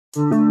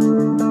The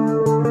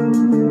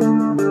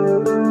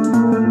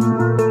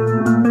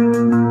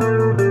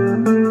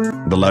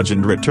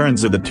legend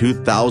returns of the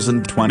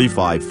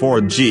 2025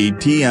 Ford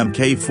GT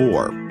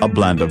MK4, a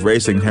blend of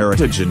racing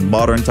heritage and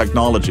modern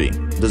technology,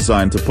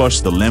 designed to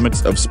push the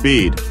limits of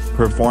speed,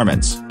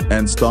 performance,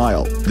 and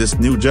style. This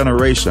new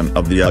generation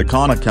of the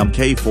iconic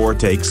MK4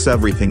 takes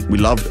everything we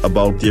loved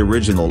about the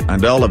original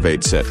and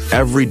elevates it.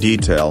 Every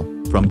detail,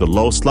 from the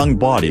low-slung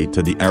body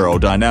to the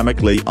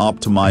aerodynamically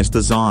optimized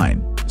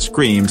design,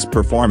 screams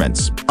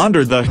performance.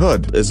 Under the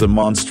hood is a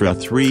monster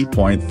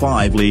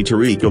 3.5-liter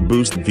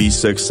EcoBoost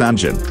V6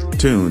 engine,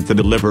 tuned to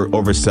deliver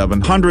over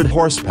 700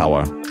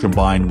 horsepower,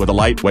 combined with a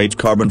lightweight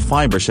carbon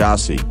fiber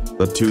chassis.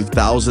 The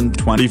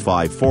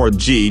 2025 Ford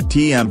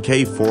GT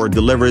MK4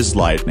 delivers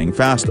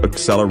lightning-fast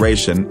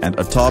acceleration and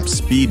a top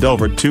speed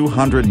over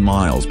 200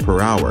 miles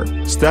per hour.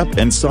 Step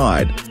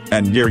inside,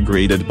 and you're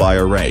greeted by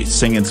a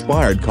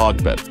racing-inspired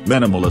cockpit.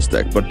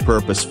 Minimalistic but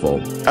purposeful,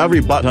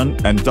 every button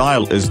and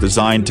dial is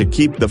designed to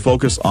keep the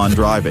focus on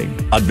driving.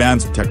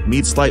 Advanced tech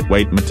meets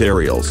lightweight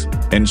materials,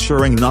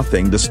 ensuring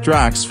nothing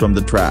distracts from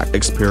the track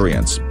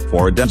experience.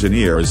 Ford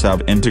engineers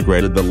have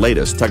integrated the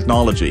latest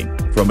technology,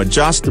 from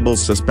adjustable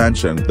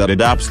suspension that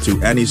adapts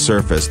to any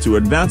surface to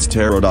advanced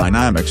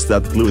aerodynamics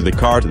that glue the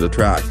car to the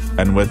track.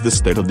 And with the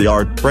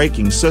state-of-the-art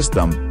braking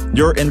system,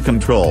 you're in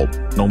control,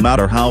 no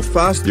matter how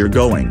fast you're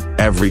going.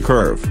 Every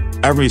curve,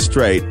 every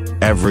straight,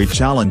 every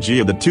challenge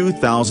of the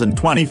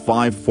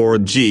 2025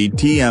 Ford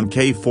GT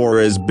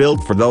MK4 is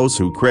built for those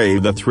who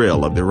crave the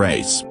thrill of the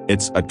race.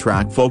 It's a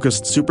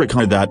track-focused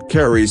supercar that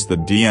carries the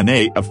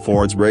DNA of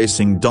Ford's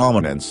racing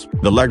dominance.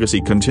 The legacy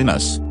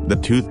continues. The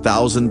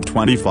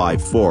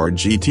 2025 Ford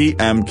GT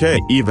MK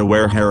EVA,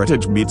 where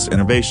heritage meets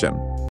innovation.